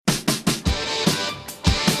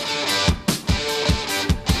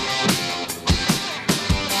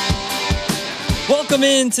Welcome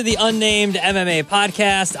into the Unnamed MMA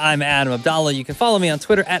podcast. I'm Adam Abdalla. You can follow me on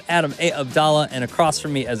Twitter at Adam A. Abdalla. And across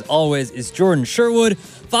from me, as always, is Jordan Sherwood.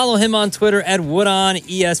 Follow him on Twitter at Woodon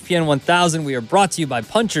ESPN 1000. We are brought to you by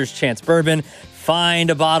Puncher's Chance Bourbon. Find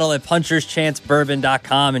a bottle at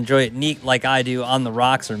puncherschancebourbon.com. Enjoy it neat like I do on the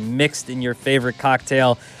rocks or mixed in your favorite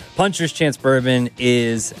cocktail. Puncher's Chance Bourbon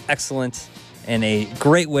is excellent and a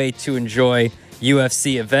great way to enjoy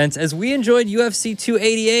UFC events, as we enjoyed UFC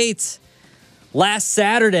 288 last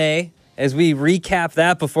Saturday. As we recap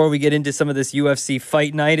that before we get into some of this UFC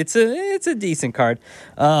fight night, it's a decent card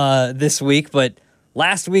this week, but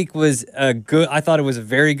last week was I thought it was a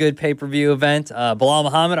very good pay-per-view event. Belal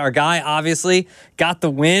Muhammad, our guy, obviously got the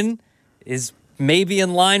win, is maybe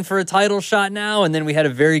in line for a title shot now, and then we had a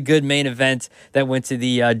very good main event that went to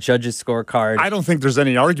the judges' scorecard. I don't think there's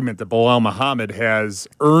any argument that Belal Muhammad has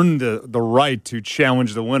earned the right to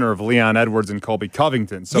challenge the winner of Leon Edwards and Colby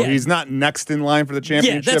Covington. So he's not next in line for the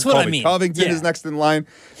championship. Yeah, that's what Colby I mean. Covington is next in line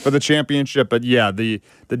for the championship. But yeah, the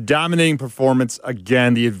dominating performance,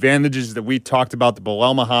 again, the advantages that we talked about that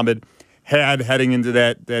Belal Muhammad had heading into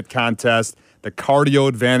that contest, the cardio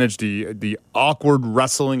advantage, the awkward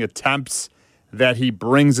wrestling attempts that he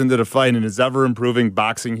brings into the fight in his ever-improving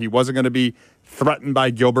boxing. He wasn't going to be threatened by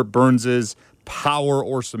Gilbert Burns' power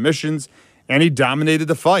or submissions, and he dominated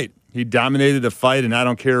the fight. And I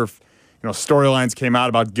don't care if storylines came out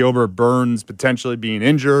about Gilbert Burns potentially being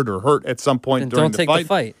injured or hurt at some point during the fight. Don't take the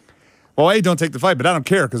fight. Well, don't take the fight, but I don't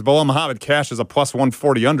care because Belal Muhammad cashed as a plus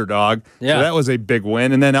 140 underdog. Yeah. So that was a big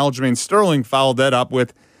win. And then Aljamain Sterling followed that up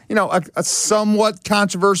with, a somewhat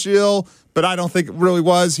controversial, but I don't think it really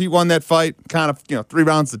was. He won that fight kind of, 3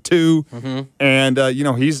 rounds to 2. Mm-hmm. And,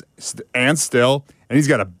 he's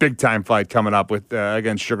got a big-time fight coming up with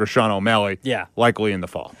against Sugar Sean O'Malley, likely in the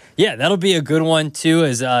fall. Yeah, that'll be a good one, too,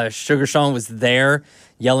 as Sugar Sean was there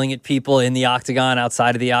yelling at people in the octagon,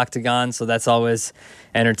 outside of the octagon, so that's always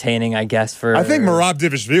entertaining, I guess. I think Merab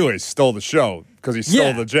Dvalishvili stole the show because he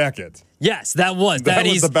stole the jacket. Yes, that was the best part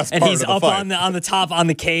and he's of the up fight. on the top on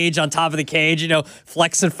top of the cage,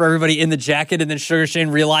 flexing for everybody in the jacket, and then Sugar Shane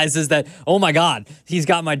realizes that, oh my God, he's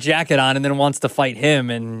got my jacket on, and then wants to fight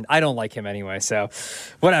him, and I don't like him anyway, so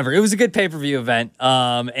whatever. It was a good pay-per-view event,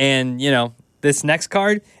 this next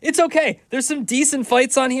card, it's okay. There's some decent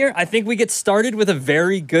fights on here. I think we get started with a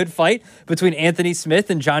very good fight between Anthony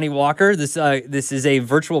Smith and Johnny Walker. This is a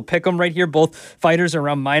virtual pick'em right here. Both fighters are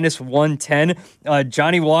around minus 110.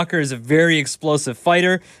 Johnny Walker is a very explosive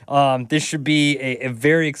fighter. This should be a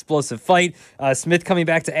very explosive fight. Smith coming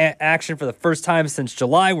back to action for the first time since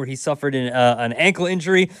July, where he suffered an ankle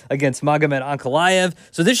injury against Magomed Ankalaev.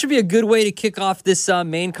 So this should be a good way to kick off this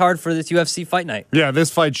main card for this UFC fight night. Yeah,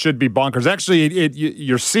 this fight should be bonkers. Actually,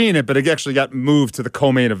 you're seeing it, but it actually got moved to the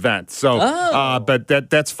co-main event. So, but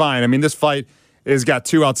that's fine. I mean, this fight has got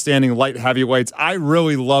 2 outstanding light heavyweights. I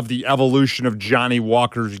really love the evolution of Johnny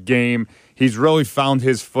Walker's game. He's really found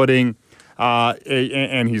his footing,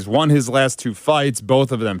 and he's won his last 2 fights,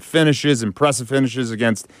 both of them impressive finishes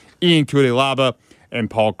against Ian Cutelaba and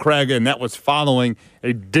Paul Craig, and that was following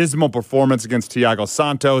a dismal performance against Thiago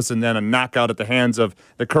Santos and then a knockout at the hands of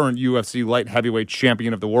the current UFC light heavyweight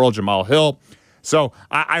champion of the world, Jamal Hill. So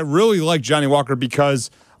I really like Johnny Walker because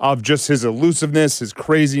of just his elusiveness, his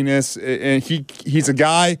craziness, and he's a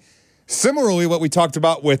guy, similarly what we talked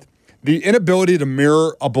about with the inability to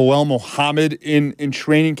mirror a Belal Muhammad in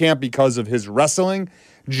training camp because of his wrestling.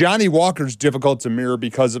 Johnny Walker's difficult to mirror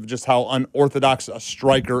because of just how unorthodox a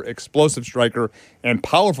striker, explosive striker, and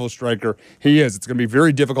powerful striker he is. It's going to be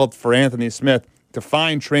very difficult for Anthony Smith to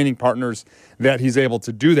find training partners that he's able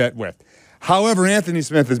to do that with. However, Anthony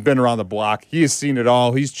Smith has been around the block. He has seen it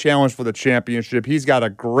all. He's challenged for the championship. He's got a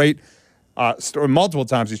great story. Multiple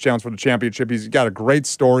times he's challenged for the championship. He's got a great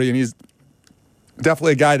story, and he's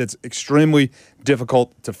definitely a guy that's extremely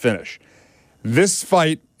difficult to finish. This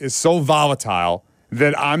fight is so volatile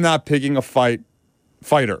that I'm not picking a fighter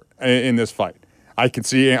in this fight. I can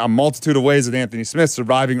see a multitude of ways that Anthony Smith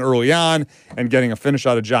surviving early on and getting a finish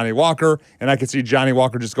out of Johnny Walker, and I can see Johnny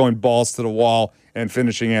Walker just going balls to the wall and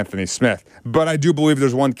finishing Anthony Smith. But I do believe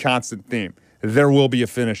there's one constant theme. There will be a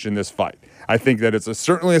finish in this fight. I think that it's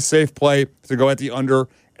certainly a safe play to go at the under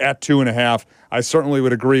at 2.5. I certainly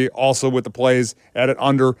would agree also with the plays at it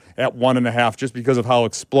under at 1.5, just because of how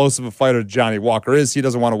explosive a fighter Johnny Walker is. He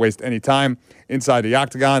doesn't want to waste any time inside the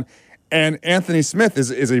octagon. And Anthony Smith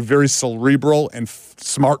is a very cerebral and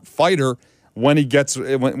smart fighter when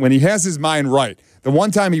he has his mind right. The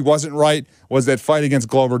one time he wasn't right was that fight against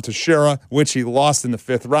Glover Teixeira, which he lost in the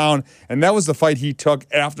 5th round. And that was the fight he took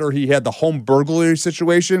after he had the home burglary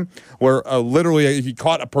situation where literally he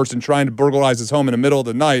caught a person trying to burglarize his home in the middle of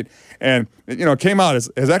the night. And, it came out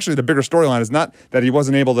as actually the bigger storyline is not that he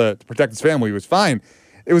wasn't able to protect his family. He was fine.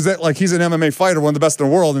 It was that, like, he's an MMA fighter, one of the best in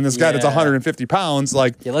the world, and this guy that's 150 pounds,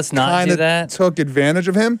 let's not do that. Took advantage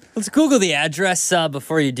of him. Let's Google the address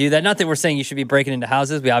before you do that. Not that we're saying you should be breaking into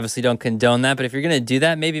houses. We obviously don't condone that. But if you're going to do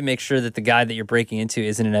that, maybe make sure that the guy that you're breaking into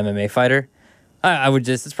isn't an MMA fighter. I would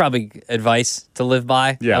it's probably advice to live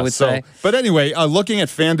by, I would say. But anyway, looking at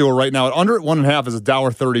FanDuel right now, under at 1.5 is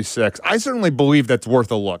 $1.36. I certainly believe that's worth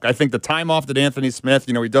a look. I think the time off that Anthony Smith,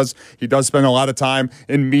 he does spend a lot of time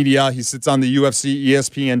in media. He sits on the UFC,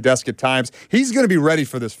 ESPN desk at times. He's going to be ready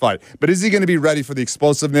for this fight. But is he going to be ready for the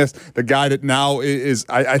explosiveness? The guy that now is,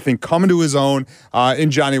 I think, coming to his own in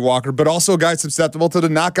Johnny Walker, but also a guy susceptible to the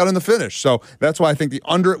knockout in the finish. So that's why I think the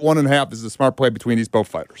under at 1.5 is the smart play between these both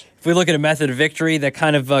fighters. If we look at a method of victory that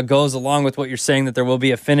kind of goes along with what you're saying, that there will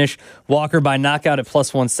be a finish, Walker by knockout at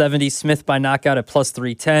plus 170, Smith by knockout at plus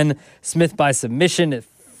 310, Smith by submission at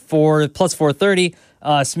plus 430,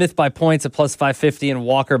 Smith by points at plus 550, and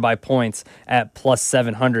Walker by points at plus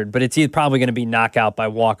 700. But it's probably going to be knockout by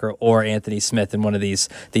Walker or Anthony Smith in one of these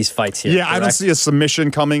fights here. Yeah, correct? I don't see a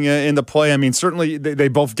submission coming into play. I mean, certainly they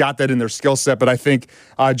both got that in their skill set, but I think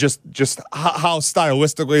just how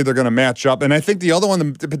stylistically they're going to match up. And I think the other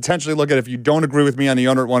one to potentially look at, if you don't agree with me on the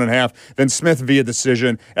under at 1.5, then Smith via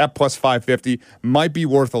decision at plus 550 might be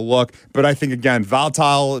worth a look. But I think, again,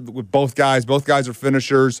 volatile with both guys. Both guys are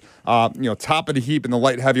finishers. Top of the heap in the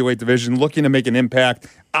light heavyweight division, looking to make an impact.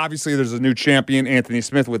 Obviously, there's a new champion. Anthony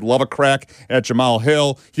Smith would love a crack at Jamal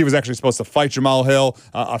Hill. He was actually supposed to fight Jamal Hill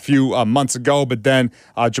a few months ago, but then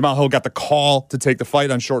Jamal Hill got the call to take the fight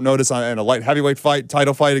on short notice in a light heavyweight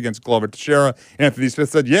title fight against Glover Teixeira. Anthony Smith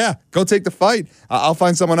said, yeah, go take the fight. I'll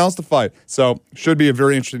find someone else to fight. So should be a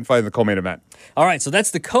very interesting fight in the co-main event. All right, so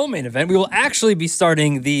that's the co-main event. We will actually be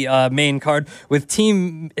starting the main card with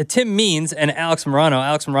Tim Means and Alex Morano.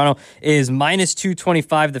 Alex Morano is minus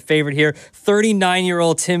 225, the favorite here.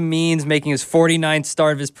 39-year-old Tim Means making his 49th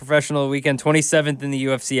start of his professional weekend, 27th in the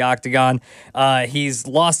UFC octagon. He's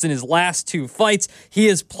lost in his last 2 fights. He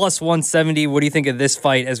is plus 170. What do you think of this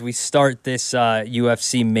fight as we start this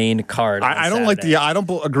UFC main card? I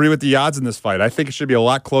don't agree with the odds in this fight. I think it should be a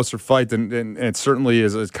lot closer fight than it certainly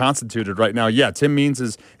is constituted right now. Yeah, Tim Means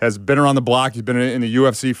has been around the block. He's been in the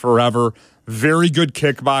UFC forever. Very good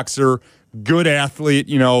kickboxer, good athlete,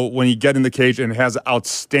 when he get in the cage, and has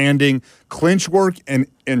outstanding clinch work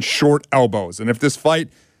and short elbows. And if this fight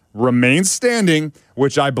remains standing,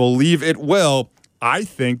 which I believe it will, I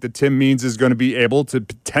think that Tim Means is going to be able to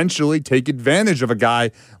potentially take advantage of a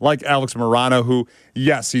guy like Alex Morano, who,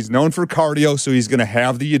 yes, he's known for cardio, so he's going to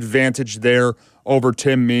have the advantage there over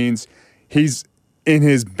Tim Means. He's in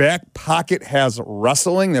his back pocket has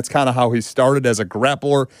wrestling. That's kind of how he started as a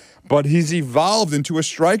grappler, but he's evolved into a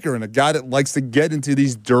striker and a guy that likes to get into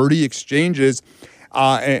these dirty exchanges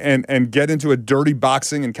and get into a dirty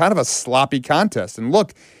boxing and kind of a sloppy contest. And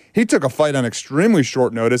look, he took a fight on extremely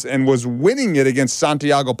short notice and was winning it against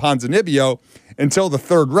Santiago Ponzinibbio until the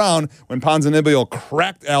 3rd round when Ponzinibbio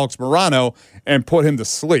cracked Alex Morano and put him to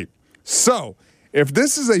sleep. So if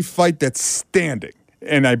this is a fight that's standing,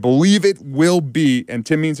 and I believe it will be, and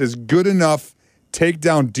Tim Means has good enough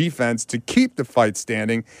takedown defense to keep the fight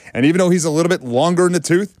standing. And even though he's a little bit longer in the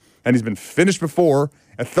tooth, and he's been finished before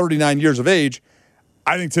at 39 years of age,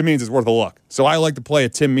 I think Tim Means is worth a look. So I like to play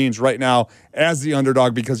at Tim Means right now as the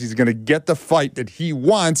underdog because he's going to get the fight that he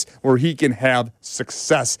wants where he can have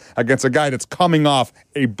success against a guy that's coming off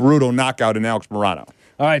a brutal knockout in Alex Morano.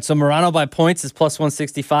 All right, so Morano by points is plus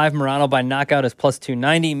 165. Morano by knockout is plus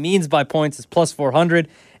 290. Means by points is plus 400.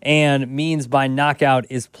 And Means by knockout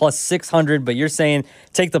is plus 600. But you're saying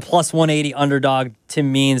take the plus 180 underdog.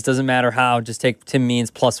 Tim Means, doesn't matter how. Just take Tim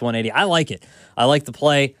Means plus 180. I like it. I like the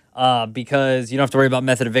play. Because you don't have to worry about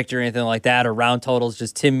method of victory or anything like that or round totals,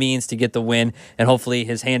 just Tim Means to get the win, and hopefully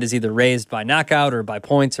his hand is either raised by knockout or by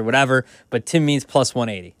points or whatever, but Tim Means plus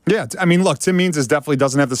 180. Yeah, I mean, look, Tim Means definitely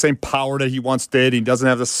doesn't have the same power that he once did. He doesn't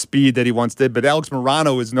have the speed that he once did, but Alex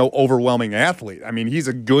Morano is no overwhelming athlete. I mean, he's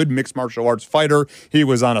a good mixed martial arts fighter. He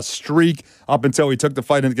was on a streak up until he took the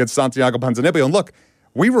fight against Santiago Ponzinibbio. And look,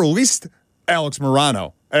 we released Alex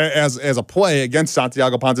Morano as a play against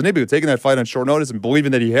Santiago Ponzinibbio, taking that fight on short notice and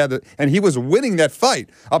believing that he had it. And he was winning that fight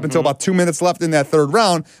up until about 2 minutes left in that third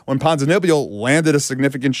round when Ponzinibbio landed a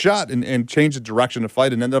significant shot and changed the direction of the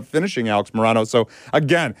fight and ended up finishing Alex Morano. So,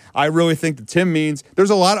 again, I really think that Tim Means, there's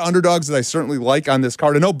a lot of underdogs that I certainly like on this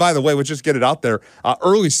card. And, oh, by the way, let's just get it out there.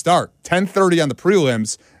 Early start, 10:30 on the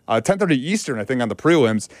prelims. 10:30 Eastern, I think, on the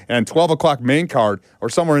prelims, and 12 o'clock main card, or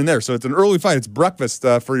somewhere in there. So it's an early fight. It's breakfast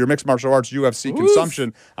for your mixed martial arts UFC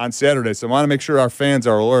consumption on Saturday. So I want to make sure our fans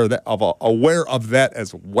are aware of that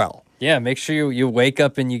as well. Yeah, make sure you wake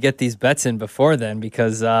up and you get these bets in before then,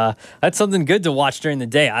 because that's something good to watch during the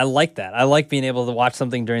day. I like that. I like being able to watch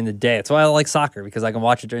something during the day. That's why I like soccer, because I can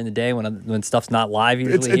watch it during the day when stuff's not live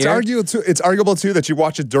usually. It's arguable too that you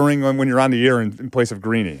watch it during when you're on the air in place of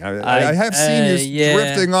Greeny. I have seen you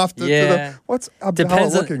drifting off to the what's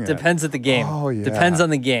Abdalla looking at? Depends at the game. Oh yeah. Depends on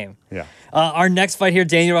the game. Yeah. Our next fight here,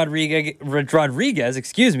 Daniel Rodriguez,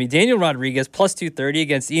 plus 230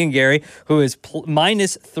 against Ian Gary, who is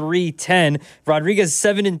minus 310. Rodriguez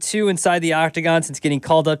 7-2 inside the octagon since getting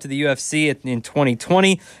called up to the UFC in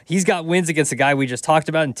 2020. He's got wins against the guy we just talked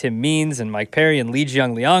about, and Tim Means and Mike Perry and Li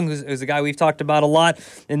Jiangliang, who's a guy we've talked about a lot.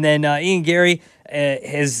 And then Ian Gary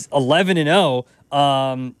is 11-0.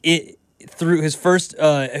 Through his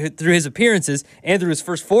appearances and through his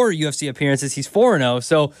first 4 UFC appearances, he's 4-0.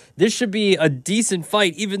 So this should be a decent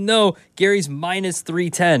fight, even though Gary's minus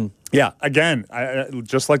 310. Yeah, again,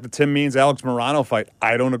 just like the Tim Means Alex Morano fight,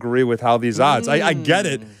 I don't agree with how these odds. I get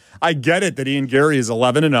it. I get it that Ian Gary is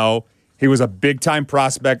 11-0. He was a big-time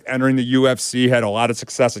prospect entering the UFC, had a lot of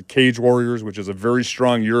success at Cage Warriors, which is a very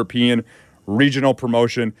strong European regional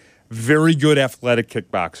promotion. Very good athletic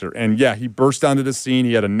kickboxer. And yeah, he burst onto the scene.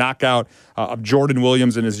 He had a knockout of Jordan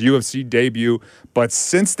Williams in his UFC debut. But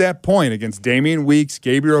since that point, against Damian Weeks,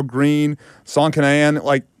 Gabriel Green, Song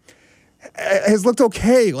Kanayan, has looked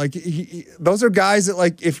okay. Those are guys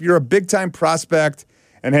that, if you're a big-time prospect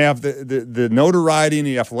and have the notoriety and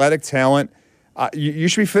the athletic talent, you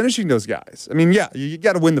should be finishing those guys. I mean, yeah, you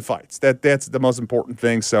got to win the fights. That's the most important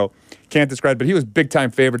thing. So can't describe, but he was big-time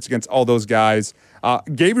favorites against all those guys.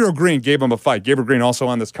 Gabriel Green gave him a fight. Gabriel Green also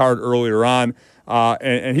on this card earlier on,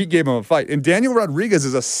 and he gave him a fight. And Daniel Rodriguez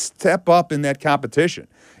is a step up in that competition.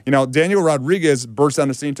 Daniel Rodriguez burst on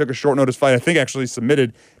the scene, took a short notice fight. I think actually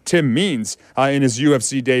submitted Tim Means in his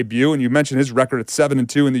UFC debut. And you mentioned his record at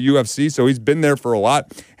 7-2 in the UFC, so he's been there for a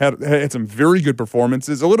lot. Had some very good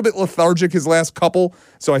performances. A little bit lethargic his last couple,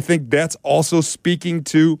 so I think that's also speaking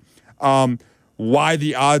to why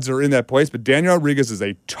the odds are in that place. But Daniel Rodriguez is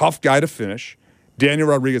a tough guy to finish. Daniel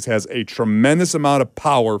Rodriguez has a tremendous amount of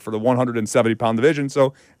power for the 170-pound division.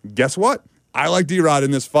 So guess what? I like D-Rod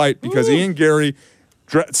in this fight because Ian Gary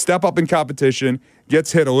step up in competition,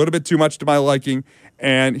 gets hit a little bit too much to my liking,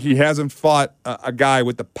 and he hasn't fought a guy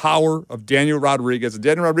with the power of Daniel Rodriguez. And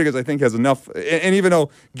Daniel Rodriguez, I think, has enough. And even though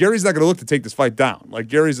Gary's not going to look to take this fight down,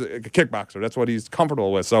 Gary's a kickboxer. That's what he's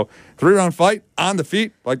comfortable with. So 3-round fight on the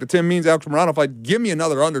feet, like the Tim Means Alex Morano fight. Give me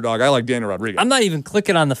another underdog. I like Daniel Rodriguez. I'm not even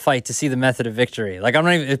clicking on the fight to see the method of victory. I'm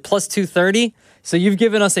not even plus 230. So you've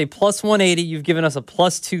given us a plus 180. You've given us a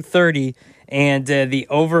plus 230. And the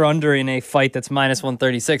over-under in a fight that's minus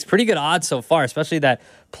 136. Pretty good odds so far, especially that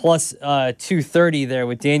plus 230 there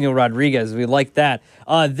with Daniel Rodriguez. We like that.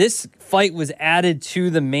 This fight was added to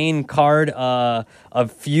the main card a couple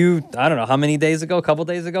days ago.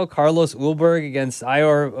 Carlos Ulberg against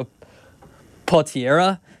Ior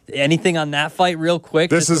Potiera. Anything on that fight real quick?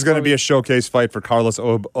 This is going to be a showcase fight for Carlos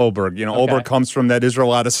Ulberg. Ulberg comes from that Israel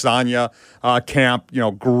Adesanya camp.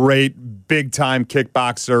 Great big-time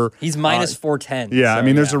kickboxer. He's minus 410. Yeah,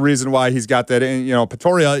 so, there's a reason why he's got that. And,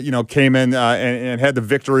 Pretoria, came in and had the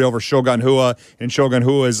victory over Shogun Rua in Shogun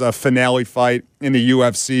Rua's finale fight in the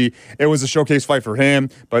UFC. It was a showcase fight for him.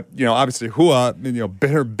 But, obviously Rua,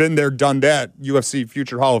 been there, done that, UFC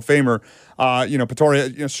future Hall of Famer.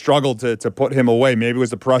 Pretoria struggled to put him away. Maybe it was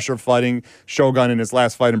the pressure of fighting Shogun in his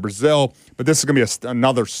last fight in Brazil. But this is going to be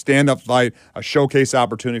another stand-up fight, a showcase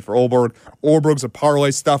opportunity for Ulberg. Ulberg's a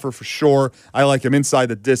parlay stuffer for sure. I like him inside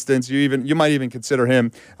the distance. You might even consider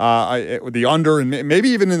him with the under, and maybe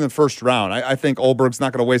even in the first round. I think Ulberg's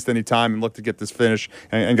not going to waste any time and look to get this finish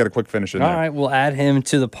and get a quick finish in there. All right, we'll add him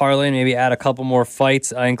to the parlay and maybe add a couple more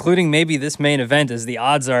fights, including maybe this main event, as the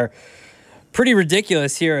odds are pretty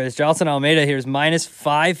ridiculous here as Jailton Almeida here is minus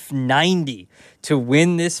 590 to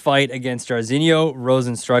win this fight against Jairzinho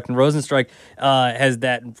Rozenstruik. And Rozenstruik has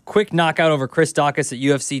that quick knockout over Chris Daukaus at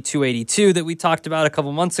UFC 282 that we talked about a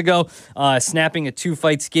couple months ago, snapping a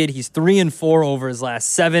 2-fight skid. He's 3-4 over his last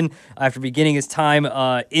 7 after beginning his time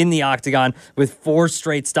in the octagon with 4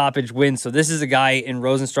 straight stoppage wins. So this is a guy in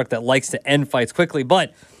Rozenstruik that likes to end fights quickly,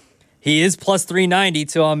 but he is plus 390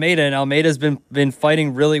 to Almeida, and Almeida's been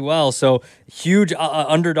fighting really well. So huge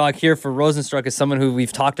underdog here for Rozenstruik is someone who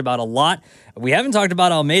we've talked about a lot. We haven't talked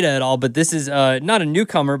about Almeida at all, but this is not a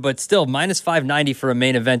newcomer, but still minus 590 for a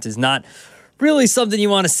main event is not really something you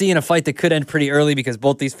want to see in a fight that could end pretty early because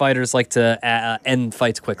both these fighters like to end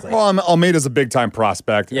fights quickly. Well, Almeida's a big-time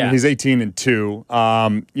prospect. Yeah. I mean, he's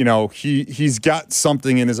 18-2. He's got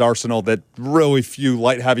something in his arsenal that really few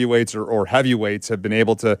light heavyweights or heavyweights have been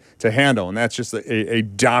able to handle, and that's just a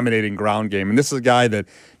dominating ground game. And this is a guy that,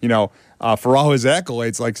 for all his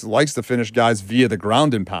accolades, likes to finish guys via the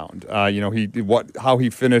ground and pound. How he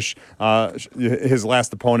finished his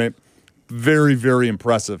last opponent, very, very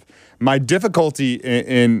impressive. My difficulty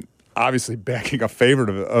in obviously backing a favorite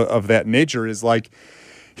of that nature is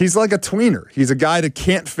he's like a tweener. He's a guy that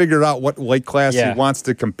can't figure out what weight class he wants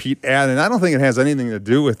to compete at, and I don't think it has anything to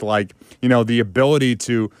do with the ability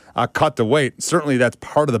to cut the weight. Certainly that's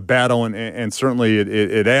part of the battle, and certainly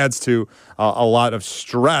it adds to a lot of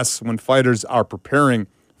stress when fighters are preparing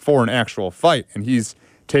for an actual fight. And he's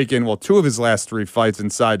taken 2 of his last 3 fights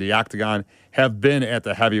inside the octagon have been at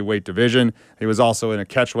the heavyweight division. He was also in a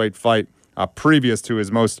catchweight fight previous to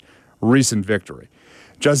his most recent victory.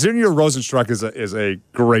 Jairzinho Rozenstruik is a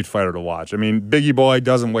great fighter to watch. I mean, Biggie Boy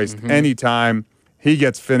doesn't waste any time. He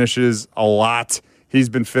gets finishes a lot. He's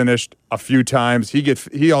been finished a few times.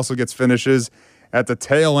 He also gets finishes at the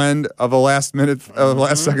tail end of the last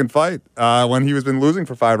second fight when he was been losing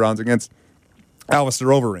for 5 rounds against Alistair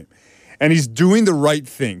Overeem. And he's doing the right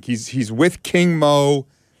thing. He's with King Mo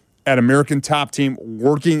at American Top Team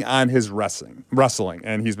working on his wrestling,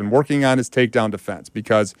 and he's been working on his takedown defense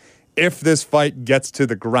because if this fight gets to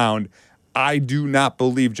the ground, I do not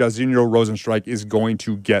believe Jairzinho Rozenstruik is going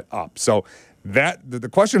to get up. So the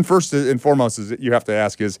question first and foremost is that you have to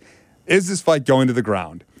ask is this fight going to the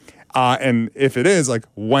ground? And if it is,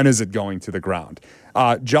 when is it going to the ground?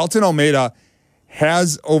 Jailton Almeida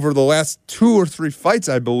has, over the last 2 or 3 fights,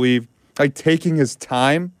 I believe, taking his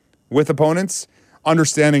time with opponents,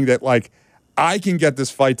 understanding that, I can get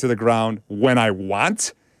this fight to the ground when I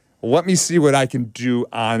want. Let me see what I can do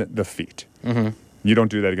on the feet. Mm-hmm. You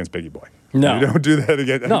don't do that against Biggie Boy. No. You don't do that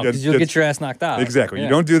against... No, because you'll get your ass knocked out. Exactly. Yeah.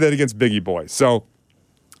 You don't do that against Biggie Boy. So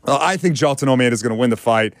I think Jailton Almeida is going to win the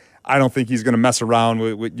fight. I don't think he's going to mess around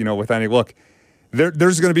with any look.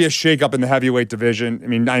 There's going to be a shakeup in the heavyweight division. I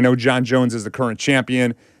mean, I know John Jones is the current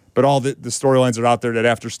champion, but all the storylines are out there that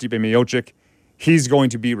after Stipe Miocic, he's going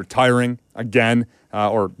to be retiring again,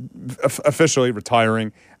 or officially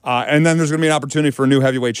retiring. And then there's going to be an opportunity for a new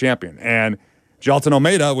heavyweight champion. And Jailton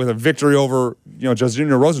Almeida, with a victory over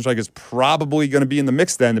Jairzinho Rozenstruik, is probably going to be in the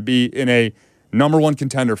mix then to be in a number 1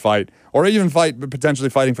 contender fight, or even potentially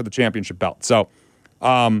fighting for the championship belt. So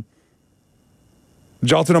Jailton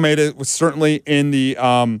Almeida was certainly in the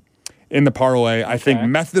parlay. I think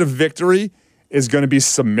method of victory is going to be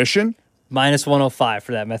submission. Minus 105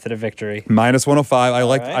 for that method of victory. Minus 105. I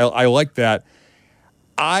like that.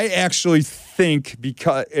 I actually think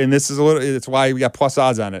and this is it's why we got plus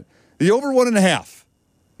odds on it. The over 1.5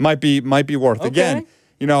 might be worth. Okay. Again,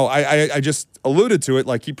 I just alluded to it.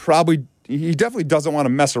 He definitely doesn't want to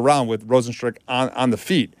mess around with Rozenstruik on the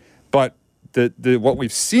feet. But the what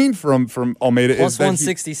we've seen from Almeida plus is that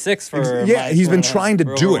 166 for he's been trying to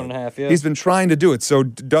do it. Yeah. He's been trying to do it. So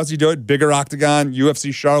does he do it? Bigger octagon,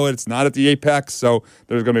 UFC Charlotte. It's not at the Apex, so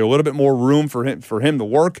there's going to be a little bit more room for him to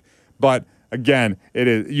work. But again,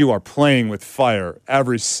 you are playing with fire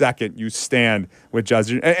every second you stand with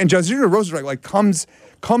Jairzinho. And Jairzinho Rozenstruik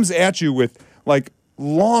comes at you with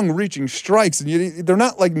long-reaching strikes, and they're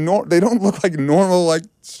not they don't look like normal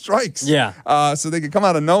strikes. Yeah. So they can come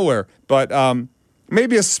out of nowhere, but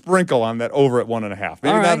maybe a sprinkle on that over at 1.5.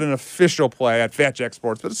 Maybe not an official play at Fat Jack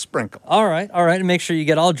Sports, but a sprinkle. All right. And make sure you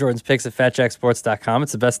get all Jordan's picks at fatjacksports.com.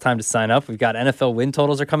 It's the best time to sign up. We've got NFL win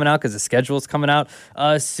totals are coming out because the schedule is coming out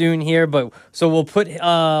soon here. So we'll put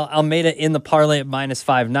Almeida in the parlay at minus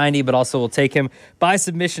 590, but also we'll take him by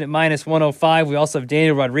submission at minus 105. We also have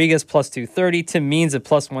Daniel Rodriguez plus 230, Tim Means at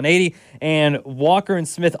plus 180, and Walker and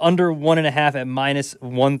Smith under 1.5 at minus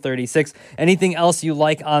 136. Anything else you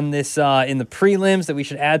like on this in the prelims? names that we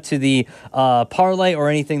should add to the parlay, or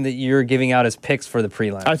anything that you're giving out as picks for the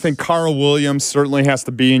prelims? I think Carl Williams certainly has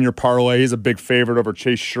to be in your parlay. He's a big favorite over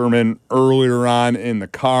Chase Sherman earlier on in the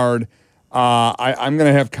card. I'm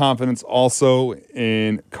going to have confidence also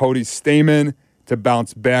in Cody Stamann to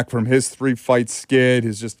bounce back from his 3-fight skid.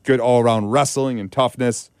 His just good all-around wrestling and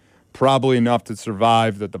toughness, probably enough to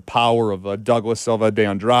survive the power of Douglas Silva de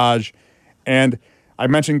Andrade. And I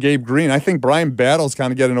mentioned Gabe Green. I think Brian Battle's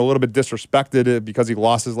kind of getting a little bit disrespected because he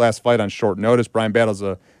lost his last fight on short notice. Brian Battle's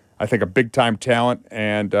I think a big-time talent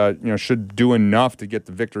and should do enough to get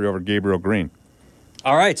the victory over Gabriel Green.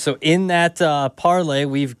 All right, so in that parlay,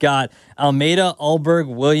 we've got Almeida, Alberg,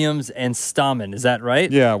 Williams, and Stamann. Is that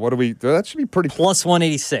right? Yeah, that should be pretty... Plus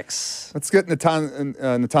 186. Let's get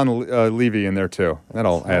Natan Levy in there, too.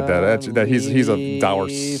 That'll add that. He's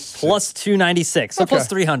 $1. Plus 296, so okay. Plus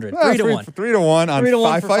 300. 3 to 1. 3 to 1 on 3 to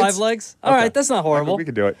 1 5 for fights? 5 legs? All right, that's not horrible. We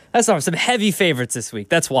could do it. That's not some heavy favorites this week.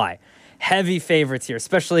 That's why. Heavy favorites here,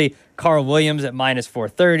 especially Carl Williams at minus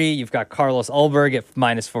 430. You've got Carlos Ulberg at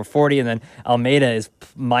minus 440, and then Almeida is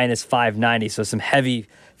minus 590. So some heavy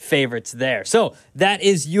favorites there. So that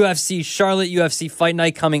is UFC Charlotte, UFC Fight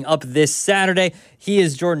Night coming up this Saturday. He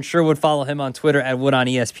is Jordan Sherwood. Follow him on Twitter at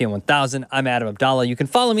WoodOnESPN1000. I'm Adam Abdalla. You can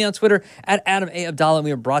follow me on Twitter at Adam A. Abdalla.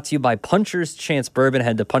 We are brought to you by Puncher's Chance Bourbon.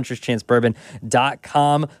 Head to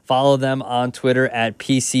puncherschancebourbon.com. Follow them on Twitter at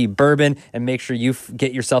PC Bourbon, and make sure you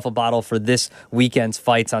get yourself a bottle for this weekend's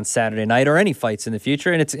fights on Saturday night, or any fights in the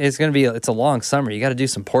future. And it's going to be it's a long summer. You got to do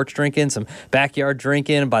some porch drinking, some backyard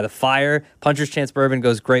drinking by the fire. Puncher's Chance Bourbon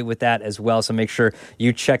goes great with that as well. So make sure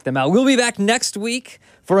you check them out. We'll be back next week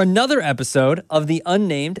for another episode of the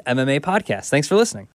Unnamed MMA Podcast. Thanks for listening.